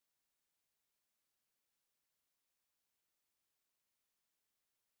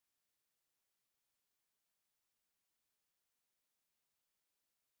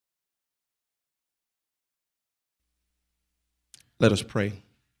Let us pray.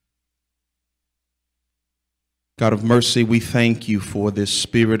 God of mercy, we thank you for this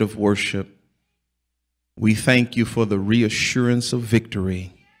spirit of worship. We thank you for the reassurance of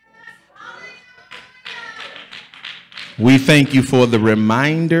victory. We thank you for the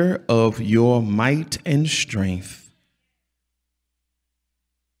reminder of your might and strength.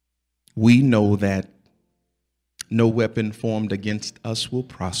 We know that no weapon formed against us will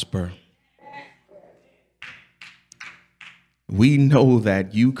prosper. We know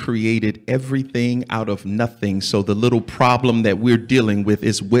that you created everything out of nothing, so the little problem that we're dealing with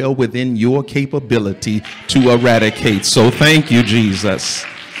is well within your capability to eradicate. So thank you, Jesus.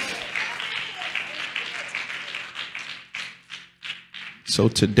 So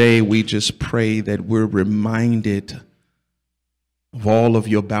today we just pray that we're reminded of all of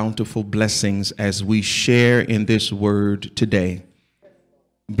your bountiful blessings as we share in this word today.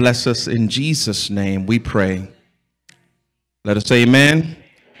 Bless us in Jesus' name, we pray. Let us say amen.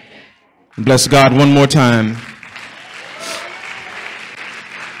 Bless God one more time.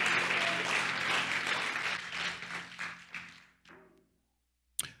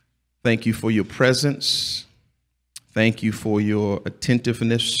 Thank you for your presence. Thank you for your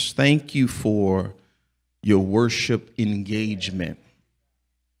attentiveness. Thank you for your worship engagement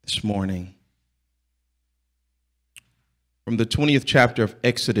this morning. From the 20th chapter of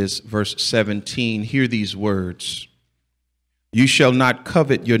Exodus, verse 17, hear these words. You shall not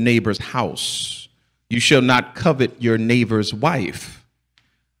covet your neighbor's house. You shall not covet your neighbor's wife,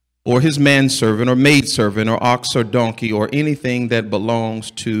 or his manservant, or maidservant, or ox or donkey, or anything that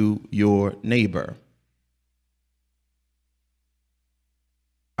belongs to your neighbor.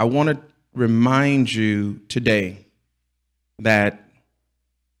 I want to remind you today that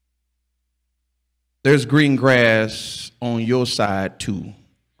there's green grass on your side too.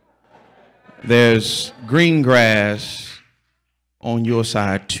 There's green grass on your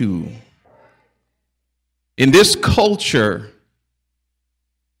side too. In this culture,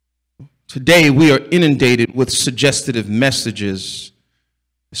 today we are inundated with suggestive messages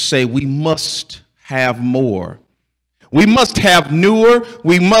that say we must have more. We must have newer.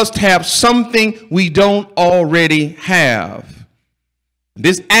 We must have something we don't already have.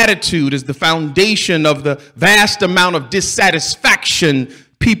 This attitude is the foundation of the vast amount of dissatisfaction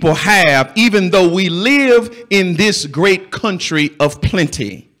people have, even though we live in this great country of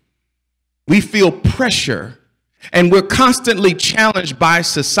plenty. We feel pressure, and we're constantly challenged by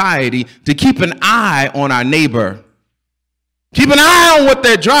society to keep an eye on our neighbor. Keep an eye on what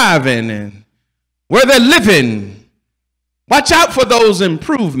they're driving and where they're living. Watch out for those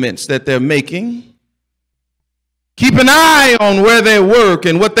improvements that they're making. Keep an eye on where they work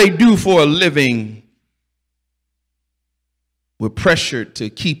and what they do for a living. We're pressured to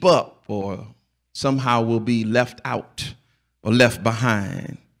keep up, or somehow we'll be left out or left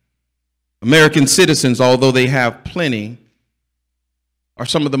behind. American citizens, although they have plenty, are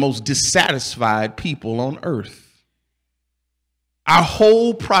some of the most dissatisfied people on earth. Our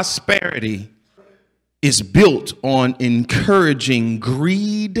whole prosperity is built on encouraging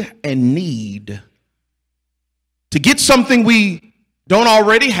greed and need to get something we don't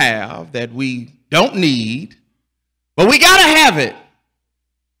already have, that we don't need, but we got to have it.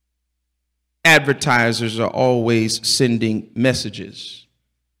 Advertisers are always sending messages.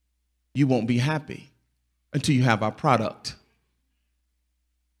 You won't be happy until you have our product.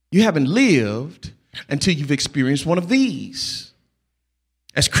 You haven't lived until you've experienced one of these.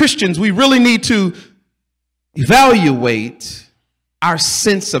 As Christians, we really need to evaluate our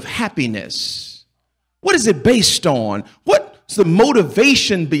sense of happiness. What is it based on? What's the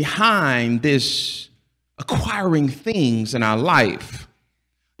motivation behind this acquiring things in our life?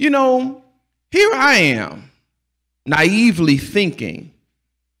 You know, here I am, naively thinking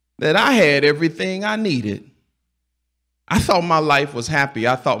that I had everything I needed. I thought my life was happy.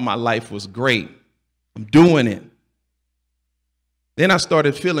 I thought my life was great. I'm doing it. Then I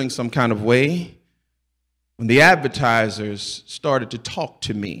started feeling some kind of way when the advertisers started to talk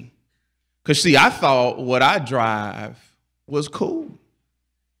to me. Because, see, I thought what I drive was cool.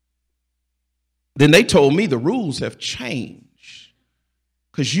 Then they told me the rules have changed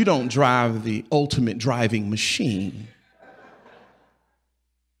because you don't drive the ultimate driving machine.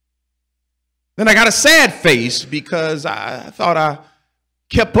 Then I got a sad face because I thought I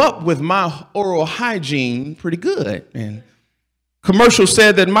kept up with my oral hygiene pretty good. And commercials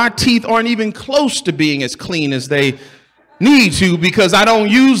said that my teeth aren't even close to being as clean as they need to because I don't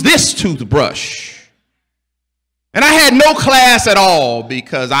use this toothbrush. And I had no class at all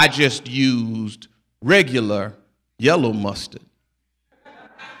because I just used regular yellow mustard.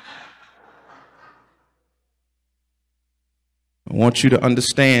 I want you to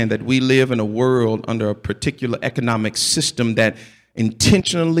understand that we live in a world under a particular economic system that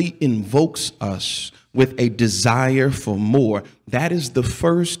intentionally invokes us with a desire for more. That is the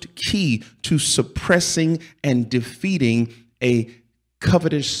first key to suppressing and defeating a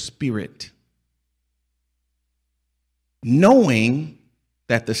covetous spirit. Knowing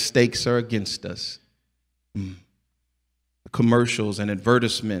that the stakes are against us. The commercials and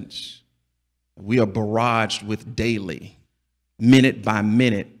advertisements we are barraged with daily, minute by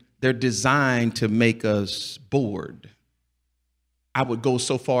minute. They're designed to make us bored. I would go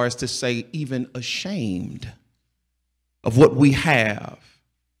so far as to say even ashamed of what we have.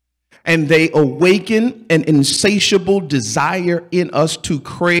 And they awaken an insatiable desire in us to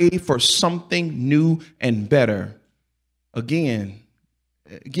crave for something new and better. Again,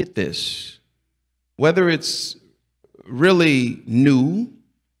 get this. Whether it's really new,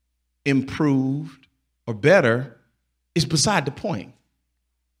 improved, or better is beside the point.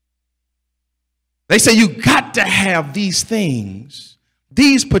 They say you got to have these things,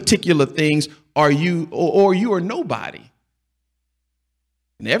 these particular things, or you are nobody.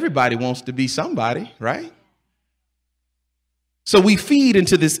 And everybody wants to be somebody, right? So we feed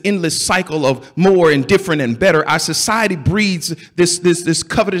into this endless cycle of more and different and better. Our society breeds this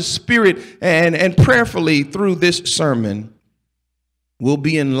covetous spirit, and prayerfully through this sermon, we'll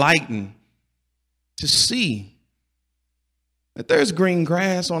be enlightened to see that there's green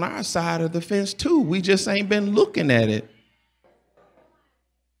grass on our side of the fence too. We just ain't been looking at it.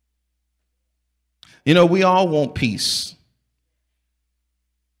 You know, we all want peace,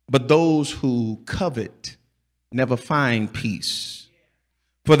 but those who covet never find peace,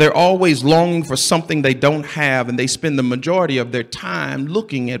 for they're always longing for something they don't have, and they spend the majority of their time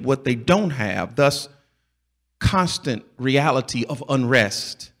looking at what they don't have. Thus, constant reality of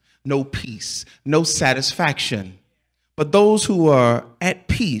unrest, no peace, no satisfaction. But those who are at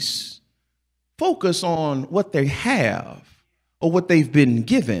peace focus on what they have or what they've been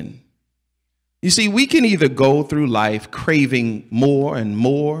given. You see, we can either go through life craving more and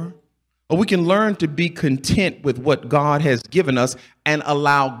more, or we can learn to be content with what God has given us and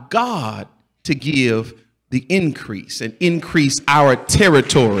allow God to give the increase and increase our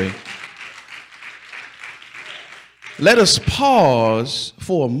territory. Let us pause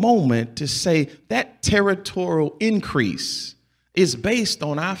for a moment to say that territorial increase is based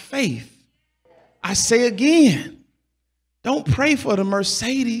on our faith. I say again, don't pray for the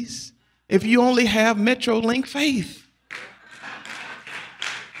Mercedes if you only have Metrolink faith.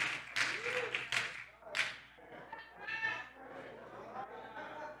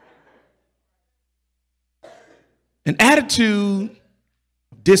 An attitude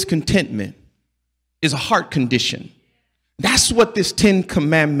of discontentment is a heart condition. That's what this 10th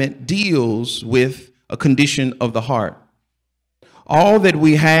commandment deals with, a condition of the heart. All that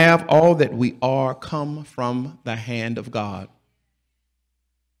we have, all that we are, come from the hand of God.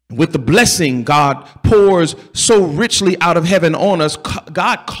 With the blessing God pours so richly out of heaven on us,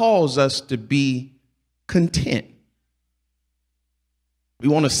 God calls us to be content. We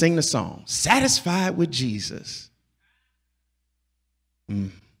want to sing the song, Satisfied with Jesus.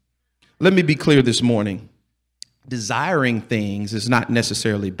 Let me be clear this morning. Desiring things is not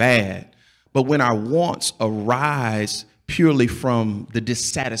necessarily bad, but when our wants arise purely from the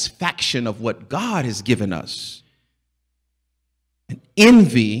dissatisfaction of what God has given us, an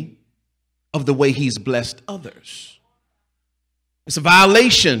envy of the way he's blessed others, it's a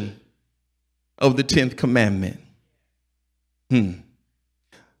violation of the 10th commandment. The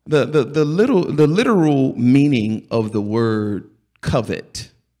literal meaning of the word covet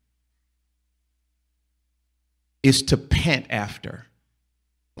is to pant after,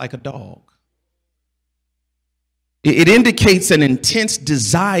 like a dog. It indicates an intense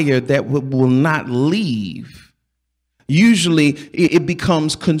desire that will not leave. Usually it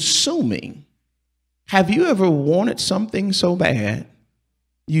becomes consuming. Have you ever wanted something so bad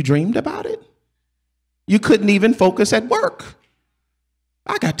you dreamed about it? You couldn't even focus at work.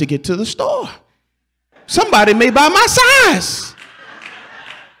 I got to get to the store. Somebody may buy my size.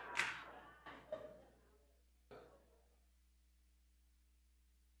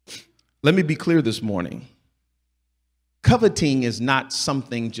 Let me be clear this morning. Coveting is not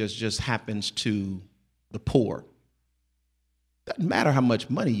something just happens to the poor. Doesn't matter how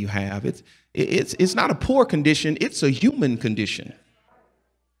much money you have. It's not a poor condition. It's a human condition.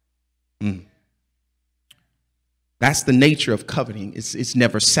 That's the nature of coveting. It's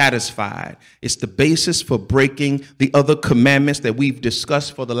never satisfied. It's the basis for breaking the other commandments that we've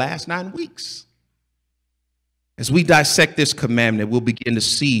discussed for the last 9 weeks. As we dissect this commandment, we'll begin to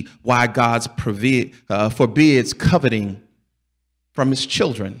see why God forbids coveting from his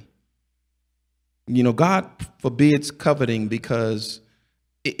children. You know, God forbids coveting because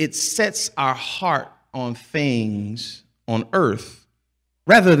it sets our heart on things on earth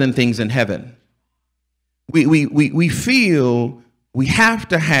rather than things in heaven. We feel we have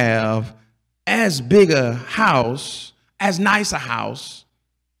to have as big a house, as nice a house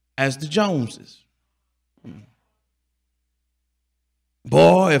as the Joneses.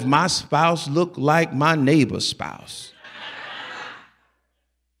 Boy, if my spouse looked like my neighbor's spouse,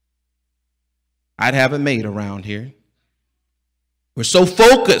 I'd have it made around here. We're so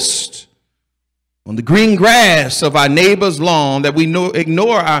focused on the green grass of our neighbor's lawn that we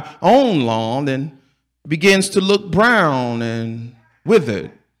ignore our own lawn and begins to look brown and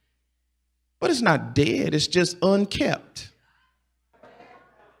withered. But it's not dead, it's just unkept,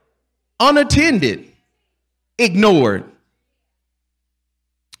 unattended, ignored.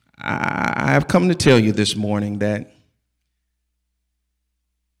 I have come to tell you this morning that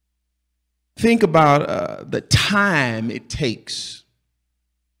think about the time it takes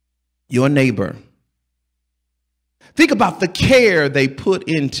your neighbor. Think about the care they put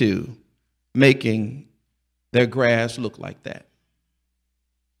into making their grass look like that.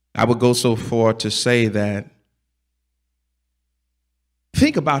 I would go so far to say that,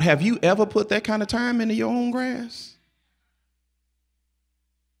 think about, have you ever put that kind of time into your own grass?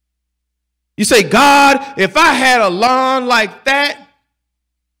 You say, God, if I had a lawn like that,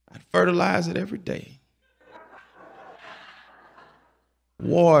 I'd fertilize it every day.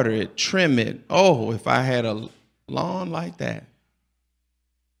 Water it, trim it. Oh, if I had a lawn like that.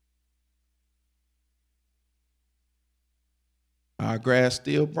 Our grass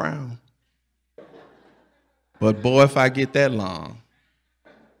still brown. But boy, if I get that long.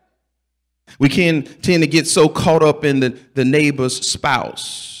 We can tend to get so caught up in the neighbor's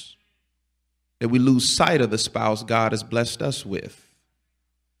spouse that we lose sight of the spouse God has blessed us with.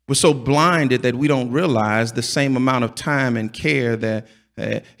 We're so blinded that we don't realize the same amount of time and care that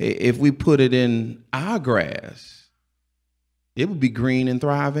if we put it in our grass, it would be green and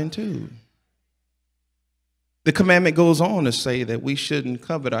thriving too. The commandment goes on to say that we shouldn't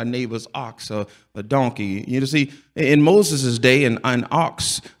covet our neighbor's ox or a donkey. You see, in Moses' day, an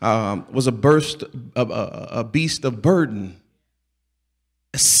ox was a beast of burden,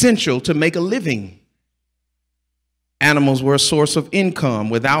 essential to make a living. Animals were a source of income.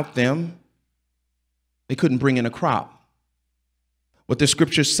 Without them, they couldn't bring in a crop. What the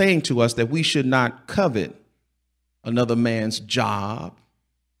scripture is saying to us that we should not covet another man's job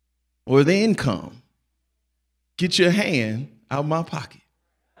or the income. Get your hand out of my pocket.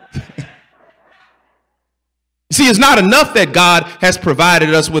 See, it's not enough that God has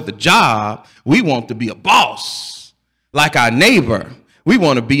provided us with a job. We want to be a boss, like our neighbor. We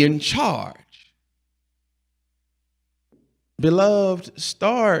want to be in charge. Beloved,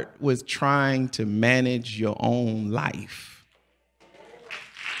 start with trying to manage your own life.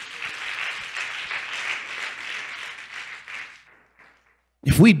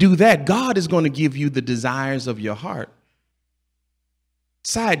 If we do that, God is going to give you the desires of your heart.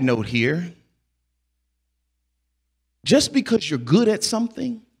 Side note here, just because you're good at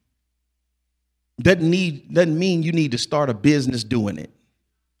something doesn't mean you need to start a business doing it.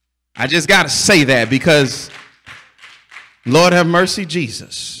 I just got to say that because, Lord have mercy,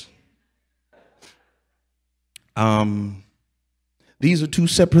 Jesus. These are two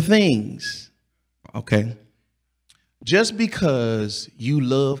separate things, okay? Just because you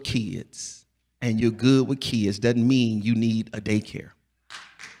love kids and you're good with kids doesn't mean you need a daycare.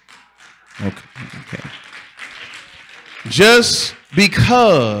 Okay. Just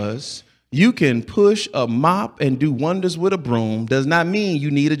because you can push a mop and do wonders with a broom does not mean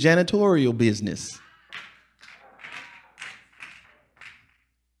you need a janitorial business.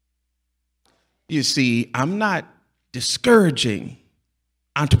 You see, I'm not discouraging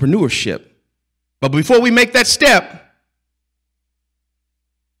entrepreneurship, but before we make that step,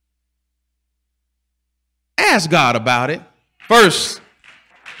 ask God about it first.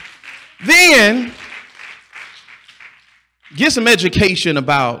 Then get some education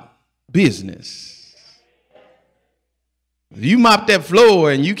about business. If you mop that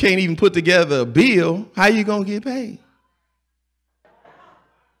floor and you can't even put together a bill, how you going to get paid?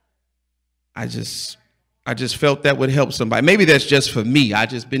 I just felt that would help somebody. Maybe that's just for me. I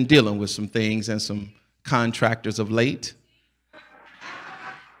just been dealing with some things and some contractors of late.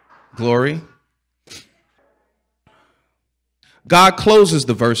 Glory. God closes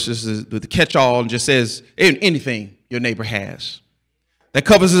the verses with the catch-all and just says, anything your neighbor has. That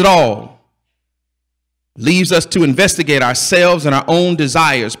covers it all. Leaves us to investigate ourselves and our own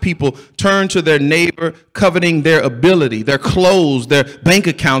desires. People turn to their neighbor, coveting their ability, their clothes, their bank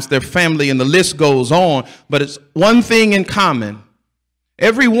accounts, their family, and the list goes on. But it's one thing in common.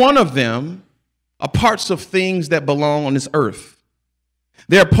 Every one of them are parts of things that belong on this earth.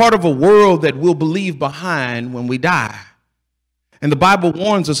 They're part of a world that we'll leave behind when we die. And the Bible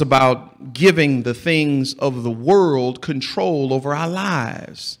warns us about giving the things of the world control over our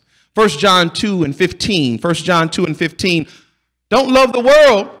lives. 1 John 2 and 15. 1 John 2 and 15. Don't love the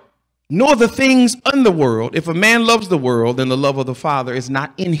world, nor the things in the world. If a man loves the world, then the love of the Father is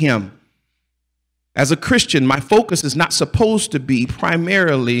not in him. As a Christian, my focus is not supposed to be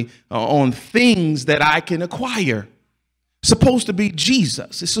primarily on things that I can acquire. It's supposed to be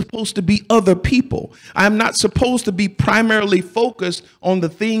Jesus. It's supposed to be other people. I'm not supposed to be primarily focused on the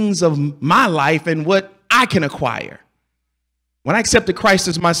things of my life and what I can acquire. When I accepted Christ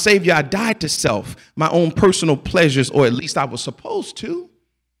as my Savior, I died to self, my own personal pleasures, or at least I was supposed to.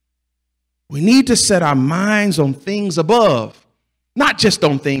 We need to set our minds on things above, not just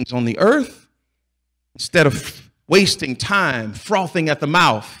on things on the earth. Instead of wasting time frothing at the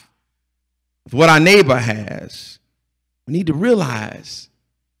mouth with what our neighbor has, we need to realize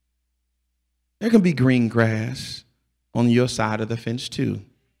there can be green grass on your side of the fence too.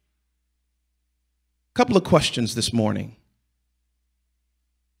 A couple of questions this morning.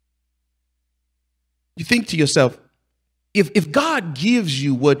 You think to yourself, if God gives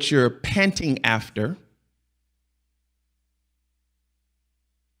you what you're panting after,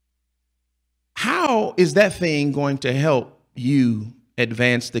 how is that thing going to help you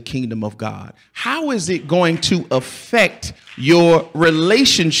advance the kingdom of God? How is it going to affect your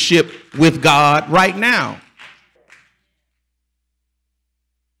relationship with God right now?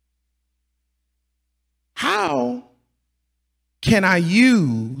 How can I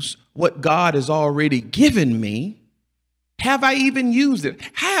use what God has already given me? Have I even used it?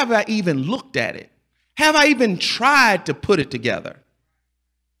 Have I even looked at it? Have I even tried to put it together?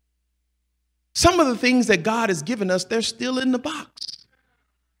 Some of the things that God has given us, they're still in the box.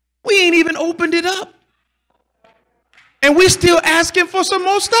 We ain't even opened it up. And we're still asking for some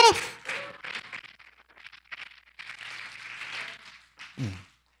more stuff.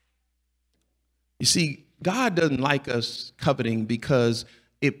 You see, God doesn't like us coveting because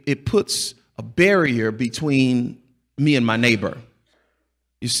it puts a barrier between me and my neighbor.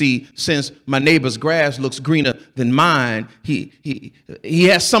 You see, since my neighbor's grass looks greener than mine, he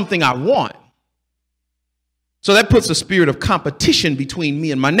has something I want. So that puts a spirit of competition between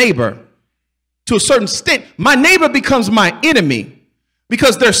me and my neighbor. To a certain extent, my neighbor becomes my enemy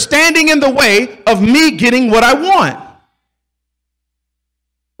because they're standing in the way of me getting what I want.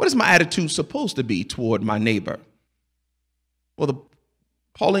 What is my attitude supposed to be toward my neighbor? Well, the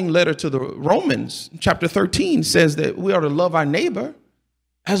Pauline letter to the Romans, chapter 13, says that we are to love our neighbor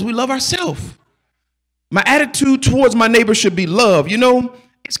as we love ourselves. My attitude towards my neighbor should be love. You know,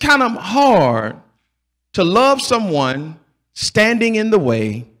 it's kind of hard to love someone standing in the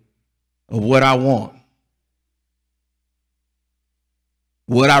way of what I want,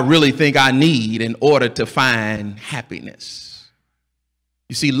 what I really think I need in order to find happiness.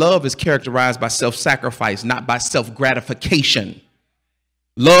 You see, love is characterized by self-sacrifice, not by self-gratification.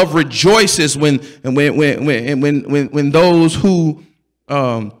 Love rejoices when those who,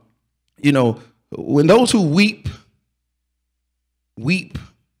 when those who weep,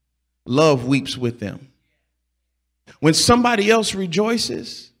 love weeps with them. When somebody else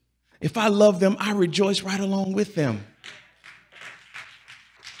rejoices, if I love them, I rejoice right along with them.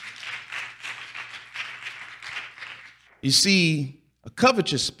 You see, a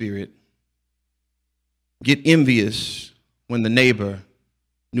covetous spirit get envious when the neighbor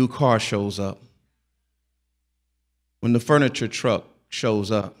new car shows up, when the furniture truck shows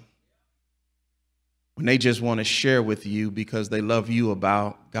up, when they just want to share with you because they love you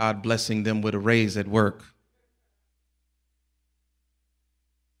about God blessing them with a raise at work.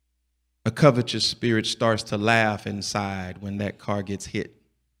 A covetous spirit starts to laugh inside when that car gets hit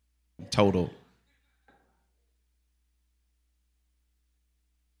and totaled.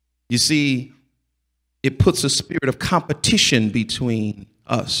 You see, it puts a spirit of competition between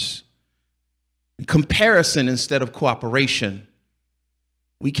us. Comparison instead of cooperation.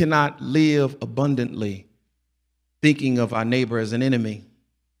 We cannot live abundantly thinking of our neighbor as an enemy.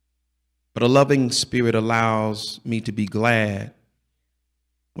 But a loving spirit allows me to be glad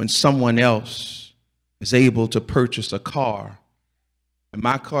when someone else is able to purchase a car. And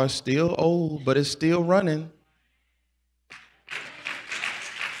my car's still old, but it's still running.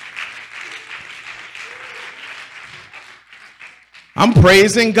 I'm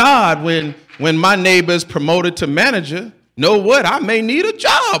praising God when when my neighbor is promoted to manager, know what? I may need a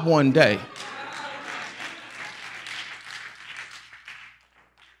job one day.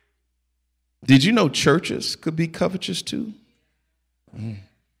 Did you know churches could be covetous too?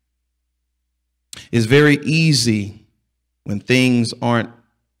 It's very easy when things aren't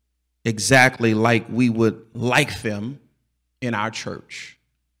exactly like we would like them in our church.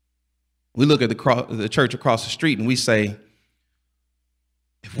 We look at the church across the street and we say,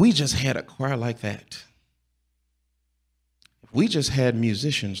 if we just had a choir like that, if we just had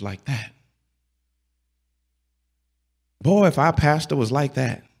musicians like that, boy, if our pastor was like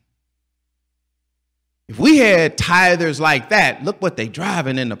that, if we had tithers like that, look what they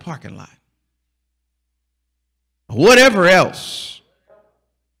driving in the parking lot. Whatever else.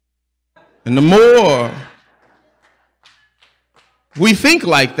 And the more we think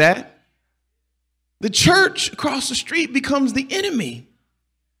like that, the church across the street becomes the enemy.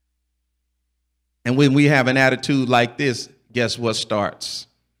 And when we have an attitude like this, guess what starts?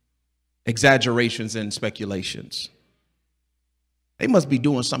 Exaggerations and speculations. They must be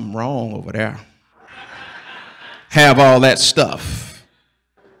doing something wrong over there. Have all that stuff.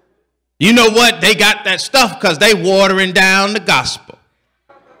 You know what? They got that stuff because they watering down the gospel.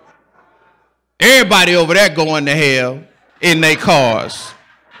 Everybody over there going to hell in their cars.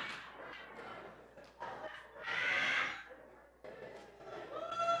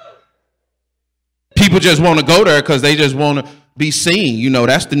 People just want to go there because they just want to be seen. You know,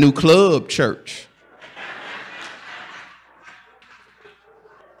 that's the new club church.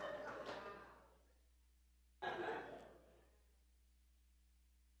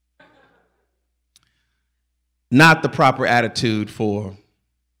 Not the proper attitude for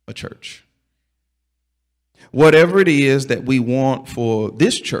a church. Whatever it is that we want for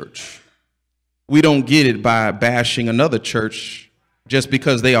this church, we don't get it by bashing another church just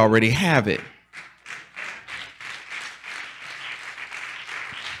because they already have it.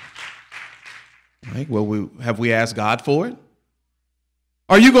 Right? Well, have we asked God for it?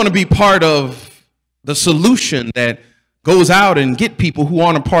 Are you going to be part of the solution that goes out and get people who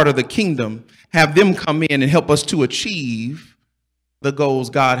aren't a part of the kingdom, have them come in and help us to achieve the goals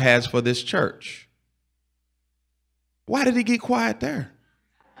God has for this church? Why did he get quiet there?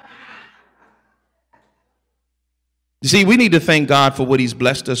 You see, we need to thank God for what he's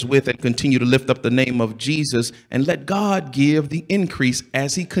blessed us with and continue to lift up the name of Jesus and let God give the increase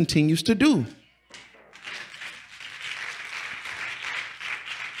as he continues to do.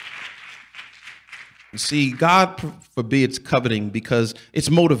 You see, God forbids coveting because it's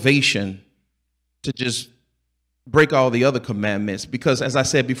motivation to just break all the other commandments. Because, as I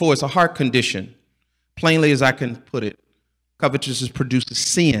said before, it's a heart condition. Plainly as I can put it, covetousness produces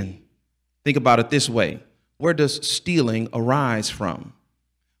sin. Think about it this way. Where does stealing arise from?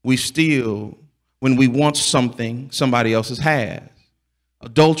 We steal when we want something somebody else has.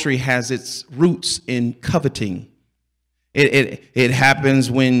 Adultery has its roots in coveting. It happens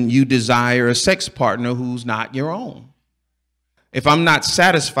when you desire a sex partner who's not your own. If I'm not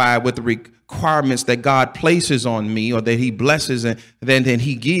satisfied with the requirements that God places on me or that he blesses and then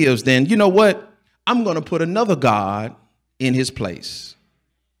he gives, then you know what? I'm going to put another God in his place.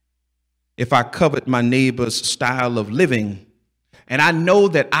 If I covet my neighbor's style of living and I know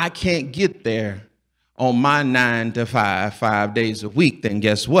that I can't get there on my 9 to 5, 5 days a week, then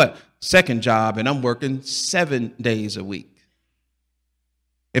guess what? Second job, and I'm working 7 days a week.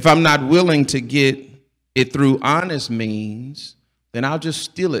 If I'm not willing to get it through honest means, then I'll just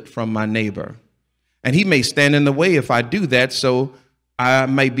steal it from my neighbor. And he may stand in the way if I do that, so I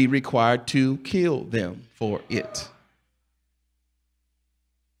may be required to kill them for it.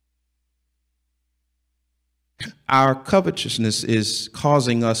 Our covetousness is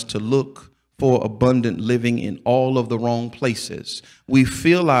causing us to look for abundant living in all of the wrong places. We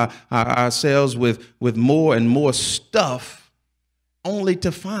fill ourselves with more and more stuff only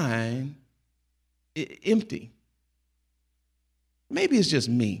to find it empty. Maybe it's just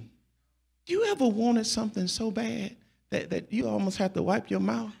me. You ever wanted something so bad that you almost have to wipe your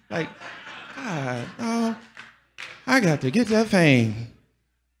mouth? Like, God, oh, I got to get that thing.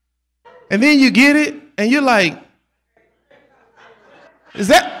 And then you get it, and you're like, is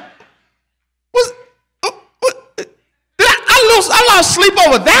that... I lost sleep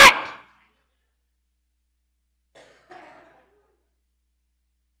over that.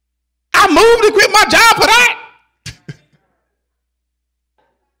 I moved to quit my job for that.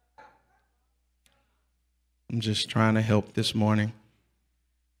 I'm just trying to help this morning.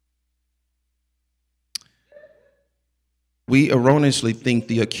 We erroneously think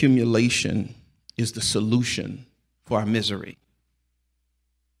the accumulation is the solution for our misery.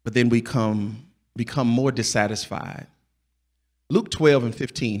 but then we become more dissatisfied. Luke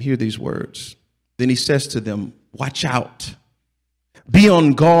 12:15, hear these words. Then he says to them, watch out. Be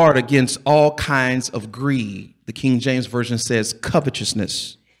on guard against all kinds of greed. The King James Version says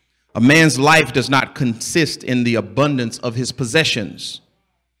covetousness. A man's life does not consist in the abundance of his possessions.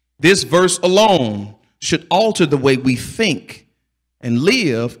 This verse alone should alter the way we think and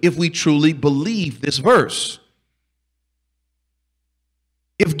live if we truly believe this verse.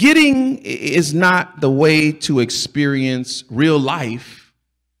 If getting is not the way to experience real life,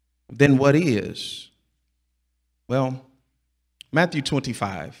 then what is? Well, Matthew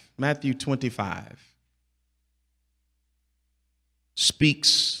 25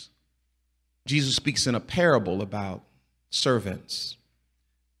 Jesus speaks in a parable about servants.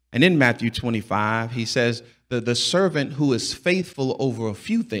 And in Matthew 25, he says, the servant who is faithful over a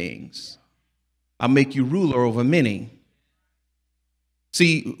few things, I'll make you ruler over many.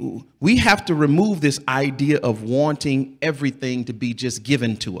 See, we have to remove this idea of wanting everything to be just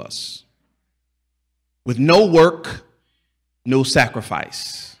given to us. With no work, no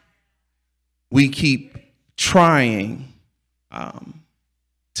sacrifice. We keep trying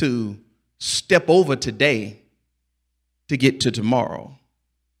to step over today to get to tomorrow.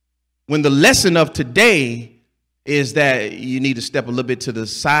 When the lesson of today is that you need to step a little bit to the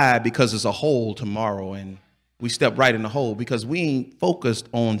side because there's a hole tomorrow, and we step right in the hole because we ain't focused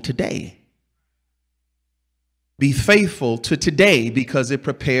on today. Be faithful to today because it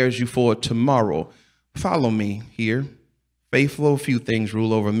prepares you for tomorrow. Follow me here. Faithful over a few things,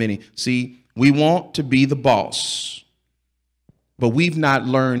 rule over many. See, we want to be the boss, but we've not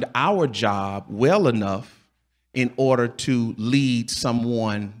learned our job well enough in order to lead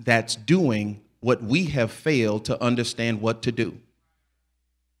someone that's doing what we have failed to understand what to do.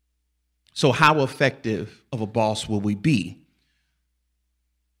 So how effective of a boss will we be?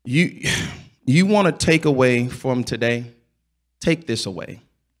 You want to take away from today? Take this away.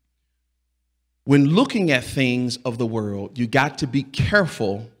 When looking at things of the world, you got to be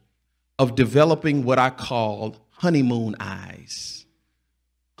careful of developing what I call honeymoon eyes.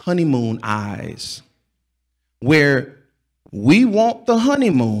 Honeymoon eyes. Where we want the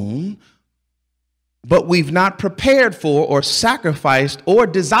honeymoon, but we've not prepared for or sacrificed or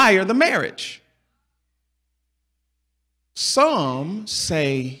desire the marriage. Some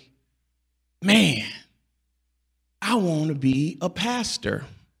say, man, I want to be a pastor.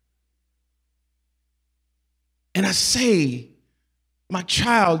 And I say, my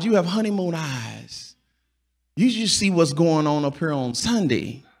child, you have honeymoon eyes. You just see what's going on up here on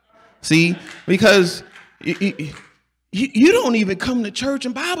Sunday. See, because you don't even come to church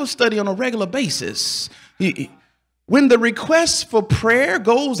and Bible study on a regular basis. When the request for prayer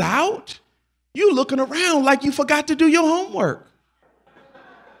goes out, you looking around like you forgot to do your homework.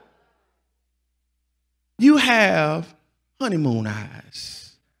 You have honeymoon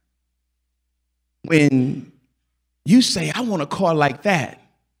eyes. When you say, I want a car like that.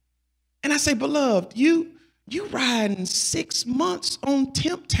 And I say, beloved, you riding 6 months on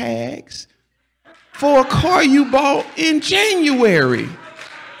temp tags for a car you bought in January.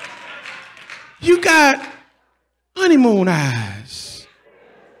 You got honeymoon eyes.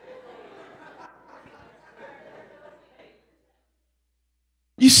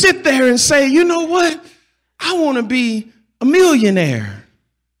 You sit there and say, you know what? I want to be a millionaire.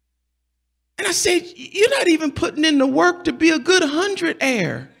 And I said, you're not even putting in the work to be a good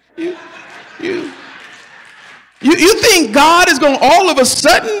 100-aire. You think God is going to all of a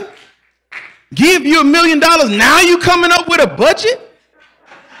sudden give you $1 million? Now you coming up with a budget?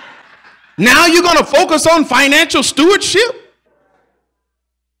 Now you're going to focus on financial stewardship?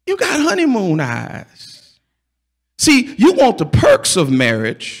 You got honeymoon eyes. See, you want the perks of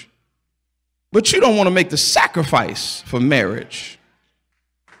marriage, but you don't want to make the sacrifice for marriage.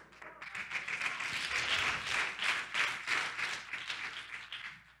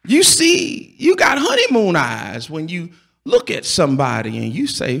 You see, you got honeymoon eyes when you look at somebody and you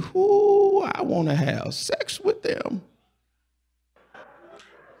say, ooh, I want to have sex with them.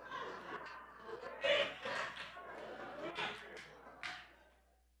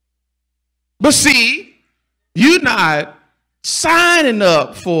 But see, you're not signing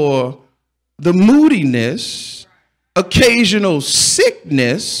up for the moodiness, occasional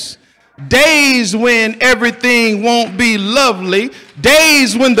sickness, days when everything won't be lovely,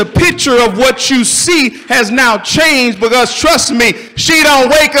 days when the picture of what you see has now changed, because trust me, she don't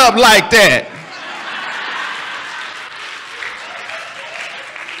wake up like that.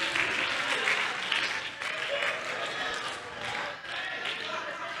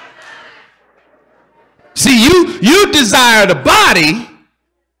 See, you desire the body,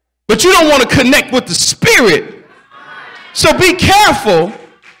 but you don't want to connect with the Spirit. So be careful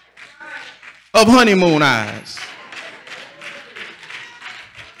of honeymoon eyes.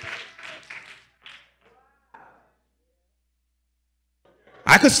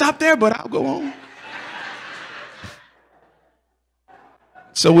 I could stop there, but I'll go on.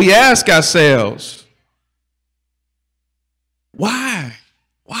 So we ask ourselves, why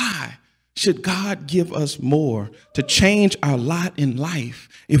should God give us more to change our lot in life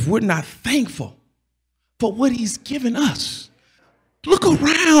if we're not thankful for what he's given us? Look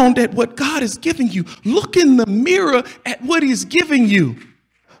around at what God is giving you. Look in the mirror at what he's giving you.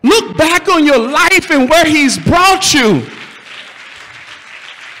 Look back on your life and where he's brought you.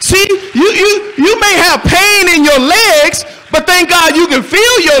 See, you may have pain in your legs, but thank God you can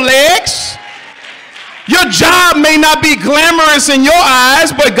feel your legs. Your job may not be glamorous in your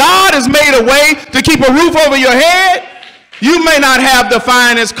eyes, but God has made a way to keep a roof over your head. You may not have the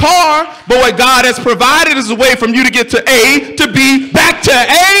finest car, but what God has provided is a way from you to get to A to B, back to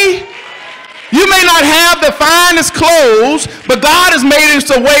A. You may not have the finest clothes, but God has made it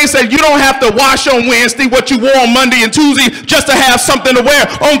a way so you don't have to wash on Wednesday what you wore on Monday and Tuesday just to have something to wear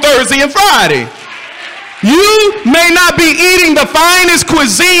on Thursday and Friday. You may not be eating the finest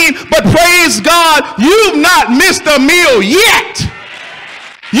cuisine, but praise God, you've not missed a meal yet.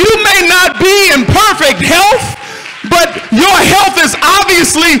 You may not be in perfect health, but your health is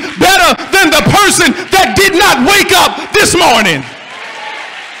obviously better than the person that did not wake up this morning.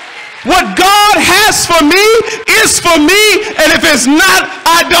 What God has for me is for me, and if it's not,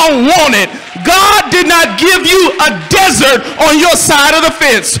 I don't want it. God did not give you a desert on your side of the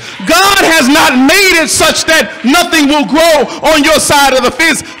fence. God has not made it such that nothing will grow on your side of the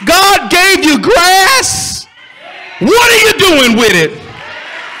fence. God gave you grass. What are you doing with it?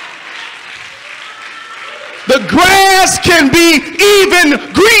 The grass can be even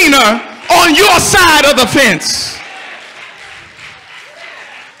greener on your side of the fence.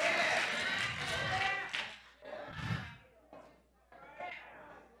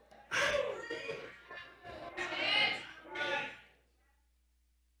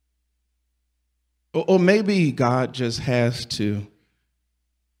 Or maybe God just has to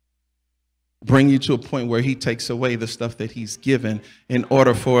bring you to a point where he takes away the stuff that he's given in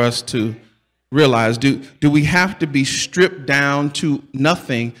order for us to realize, do we have to be stripped down to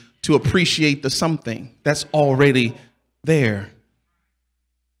nothing to appreciate the something that's already there?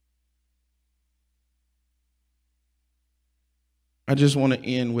 I just want to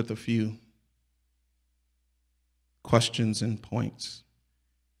end with a few questions and points.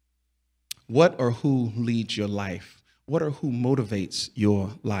 What or who leads your life? What or who motivates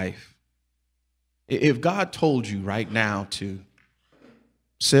your life? If God told you right now to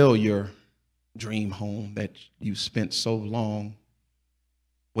sell your dream home that you spent so long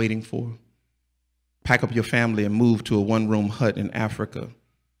waiting for, pack up your family and move to a one-room hut in Africa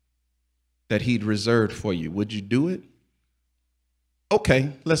that he'd reserved for you, would you do it?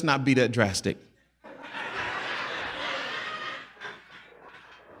 Okay, let's not be that drastic.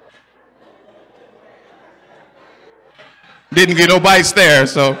 Didn't get no bites there,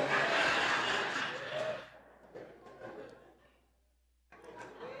 so.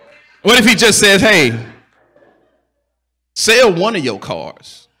 What if he just says, hey, sell one of your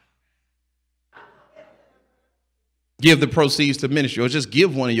cars, give the proceeds to ministry, or just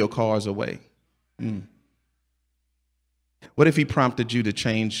give one of your cars away? What if he prompted you to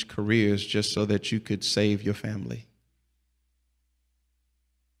change careers just so that you could save your family?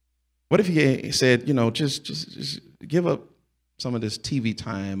 What if he said, just give up some of this TV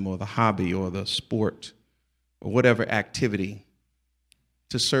time or the hobby or the sport or whatever activity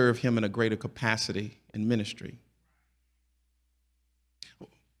to serve him in a greater capacity in ministry?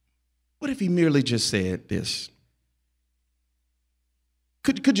 What if he merely just said this?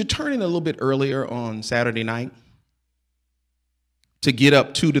 Could you turn in a little bit earlier on Saturday night to get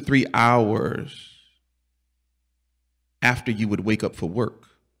up 2 to 3 hours after you would wake up for work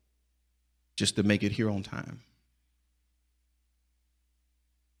just to make it here on time?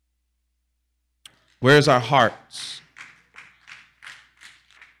 Where's our hearts?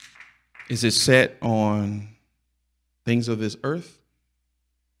 Is it set on things of this earth?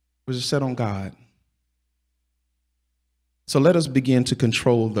 Or is it set on God? So let us begin to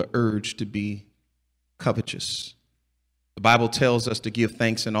control the urge to be covetous. The Bible tells us to give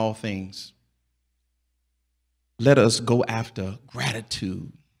thanks in all things. Let us go after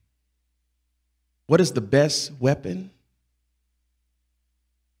gratitude. What is the best weapon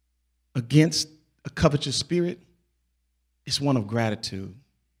against a covetous spirit? It's one of gratitude.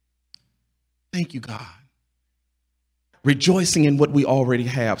 Thank you, God. rejoicing in what we already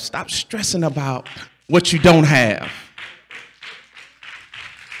have. Stop stressing about what you don't have.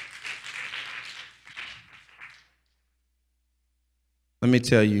 Let me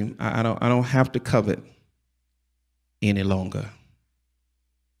tell you, I don't have to covet any longer.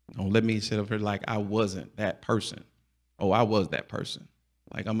 Don't let me sit up here like I wasn't that person. Oh, I was that person.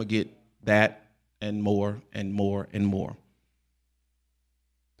 Like I'm going to get that and more and more and more.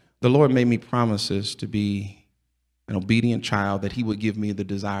 The Lord made me promises to be an obedient child, that he would give me the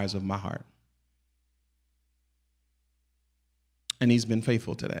desires of my heart. And he's been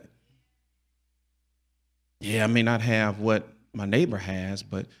faithful to that. Yeah, I may not have what my neighbor has,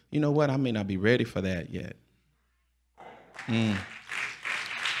 but you know what? I may not be ready for that yet.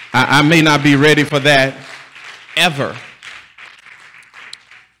 I may not be ready for that ever.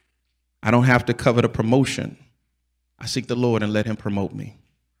 I don't have to covet a promotion. I seek the Lord and let him promote me.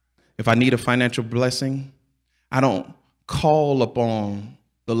 If I need a financial blessing, I don't call upon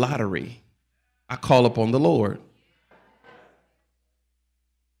the lottery. I call upon the Lord.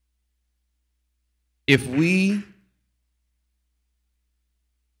 If we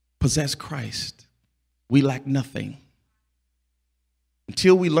possess Christ, we lack nothing.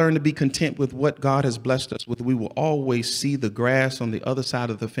 Until we learn to be content with what God has blessed us with, we will always see the grass on the other side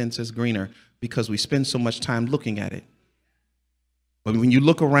of the fence as greener because we spend so much time looking at it. But when you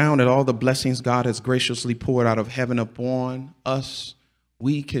look around at all the blessings God has graciously poured out of heaven upon us,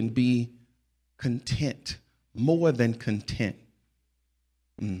 we can be content, more than content,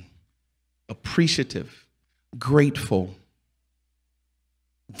 appreciative, grateful.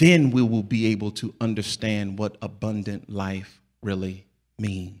 Then we will be able to understand what abundant life really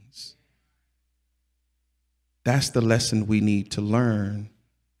means. That's the lesson we need to learn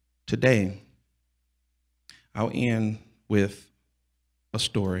today. I'll end with a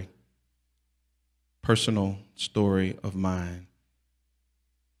story, personal story of mine.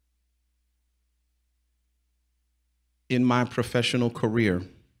 In my professional career,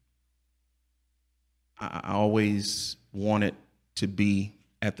 I always wanted to be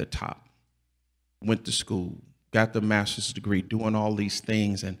at the top. Went to school, got the master's degree, doing all these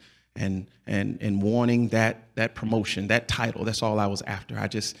things and wanting that promotion, that title. That's all I was after.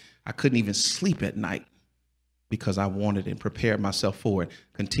 I couldn't even sleep at night because I wanted and prepared myself for it.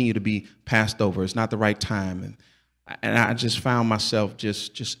 Continue to be passed over. It's not the right time. And I just found myself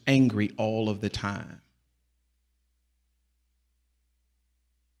just angry all of the time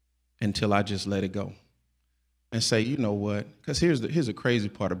until I just let it go and say, you know what? Because here's the crazy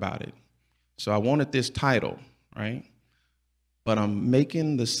part about it. So I wanted this title, right? But I'm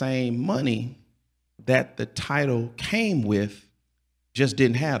making the same money that the title came with, just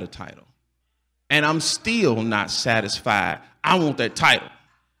didn't have the title. And I'm still not satisfied. I want that title.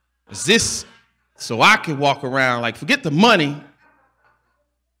 Is this so I can walk around like, forget the money.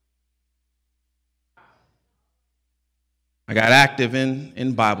 I got active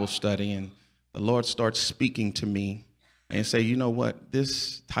in Bible study, and the Lord starts speaking to me and say, you know what?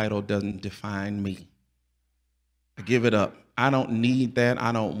 This title doesn't define me. I give it up. I don't need that.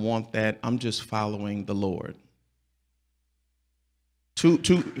 I don't want that. I'm just following the Lord. Here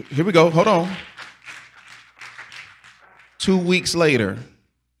we go. Hold on. 2 weeks later,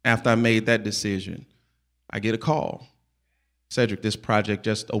 after I made that decision, I get a call. Cedric, this project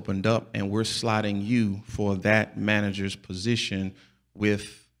just opened up, and we're slotting you for that manager's position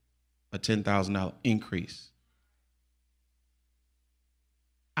with a $10,000 increase.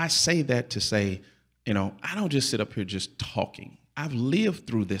 I say that to say, you know, I don't just sit up here just talking. I've lived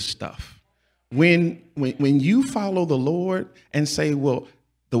through this stuff. When you follow the Lord and say, well,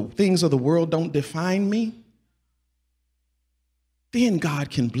 the things of the world don't define me, then God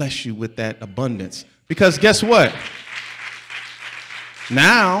can bless you with that abundance. Because guess what?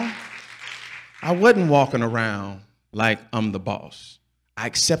 Now, I wasn't walking around like I'm the boss. I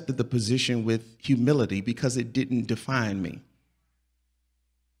accepted the position with humility because it didn't define me.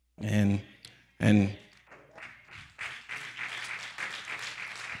 And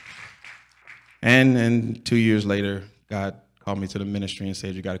 2 years later, God called me to the ministry and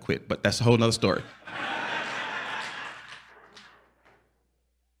said, you got to quit. But that's a whole nother story.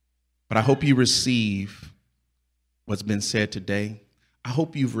 But I hope you receive what's been said today. I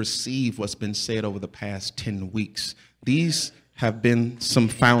hope you've received what's been said over the past 10 weeks. These have been some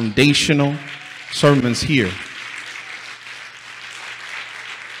foundational sermons here.